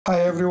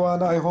Hi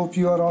everyone, I hope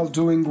you are all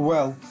doing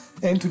well.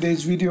 In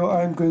today's video,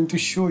 I'm going to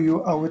show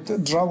you a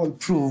withdrawal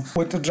proof.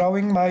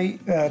 Withdrawing my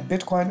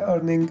Bitcoin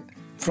earning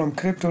from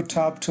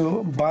Cryptotab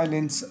to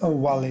Binance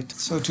wallet.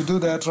 So to do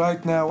that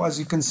right now, as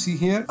you can see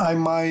here, I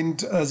mined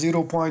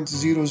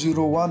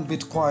 0.001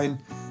 Bitcoin,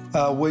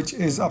 which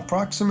is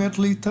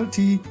approximately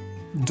 $30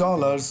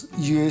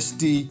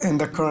 USD in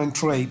the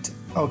current rate.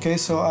 Okay,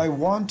 so I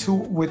want to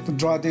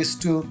withdraw this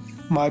to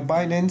my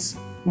Binance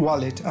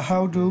wallet.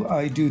 How do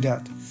I do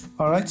that?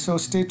 Alright, so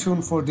stay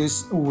tuned for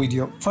this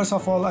video. First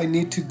of all, I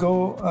need to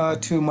go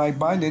to my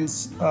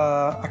Binance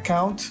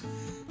account.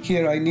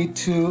 Here I need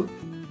to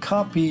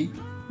copy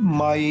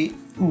my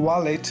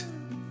wallet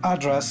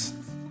address.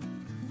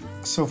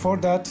 So for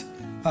that,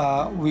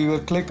 we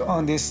will click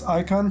on this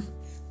icon.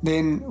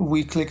 Then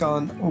we click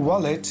on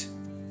wallet.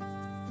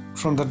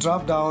 From the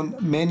drop down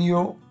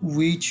menu,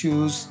 we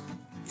choose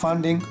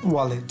funding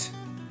wallet.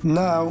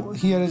 Now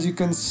here, as you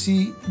can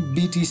see,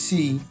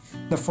 BTC,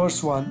 the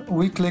first one,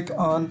 we click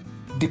on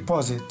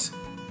deposit.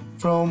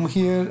 From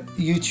here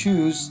you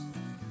choose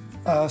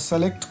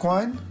select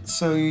coin,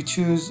 so you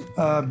choose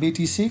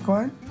BTC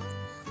coin,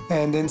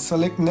 and then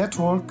select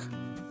network.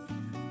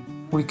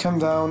 We come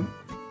down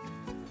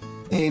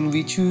and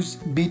we choose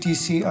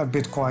BTC or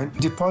Bitcoin.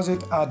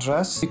 Deposit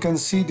address, you can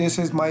see this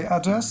is my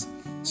address,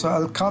 so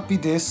I'll copy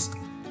this.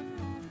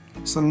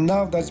 So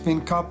now that's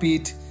been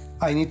copied,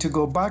 I need to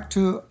go back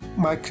to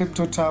my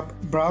Cryptotab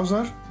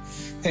browser,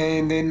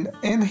 and then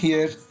in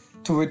here,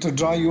 to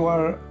withdraw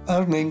your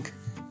earning,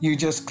 you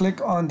just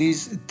click on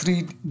these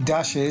three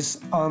dashes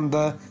on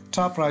the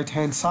top right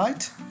hand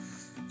side,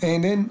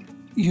 and then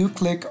you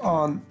click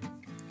on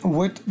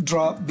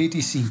withdraw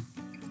BTC.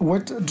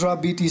 Withdraw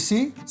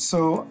BTC,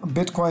 so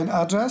Bitcoin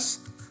address.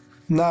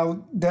 Now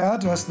the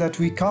address that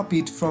we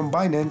copied from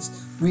Binance,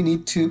 we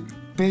need to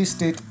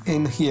paste it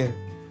in here.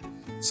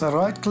 So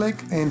right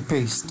click and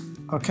paste.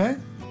 Okay,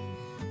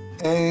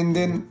 and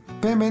then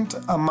payment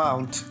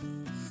amount,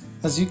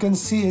 as you can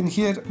see in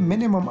here,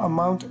 minimum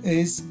amount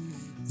is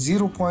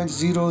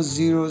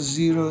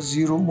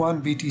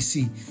 0.00001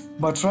 BTC,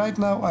 but right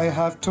now I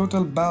have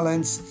total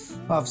balance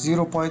of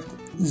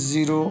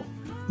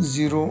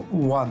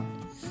 0.001.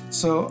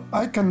 So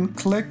I can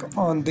click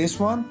on this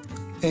one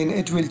and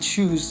it will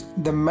choose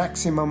the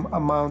maximum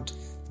amount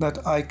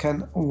that I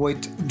can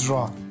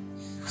withdraw.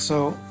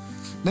 So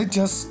let's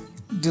just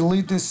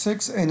delete this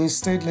 6 and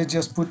instead let's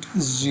just put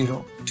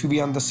 0 to be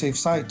on the safe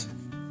side.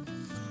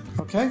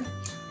 Okay,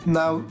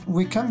 now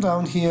we come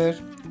down here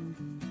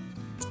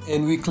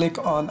and we click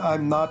on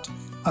I'm not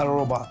a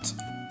robot.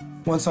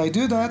 Once I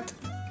do that,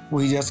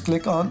 we just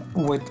click on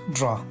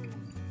withdraw.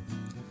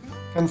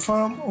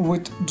 Confirm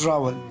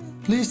withdrawal.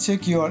 Please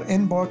check your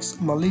inbox,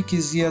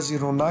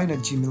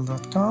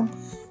 malikizia09@gmail.com.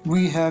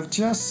 We have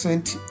just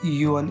sent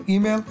you an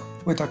email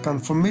with a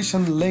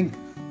confirmation link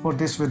for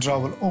this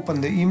withdrawal. Open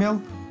the email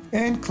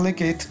and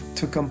click it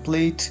to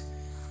complete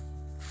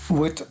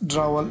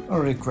withdrawal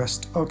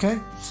request. Okay,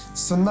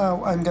 so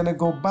now I'm gonna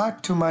go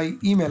back to my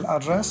email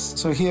address.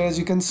 So here, as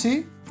you can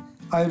see,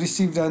 I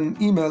received an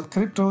email,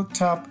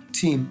 Cryptotab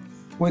team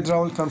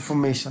withdrawal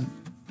confirmation.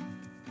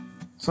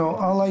 So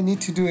all I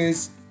need to do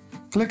is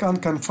click on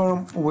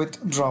confirm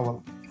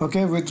withdrawal.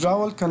 Okay,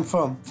 withdrawal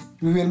confirm.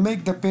 We will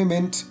make the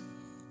payment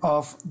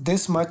of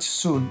this much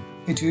soon.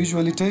 It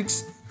usually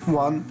takes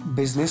 1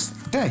 business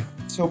day.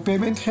 So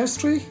payment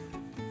history,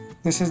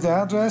 this is the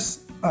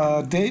address,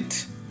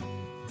 date,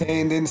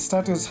 and then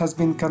status has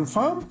been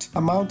confirmed.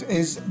 Amount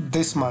is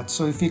this much.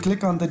 So if you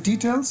click on the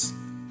details,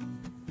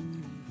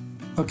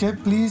 okay,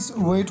 please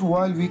wait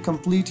while we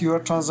complete your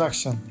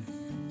transaction.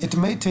 It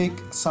may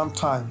take some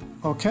time.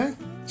 Okay,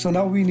 so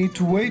now we need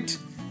to wait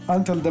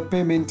until the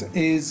payment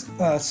is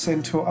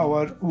sent to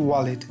our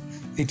wallet.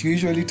 It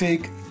usually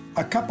takes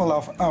a couple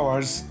of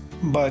hours,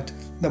 but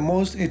the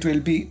most it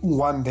will be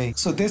 1 day.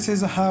 So this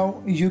is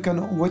how you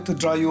can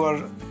withdraw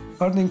your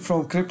earning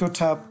from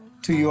Cryptotab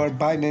to your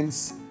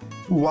Binance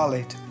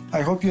wallet.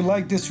 I hope you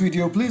like this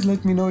video. Please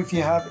let me know if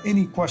you have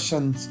any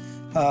questions,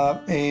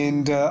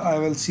 and I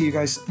will see you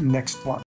guys next one.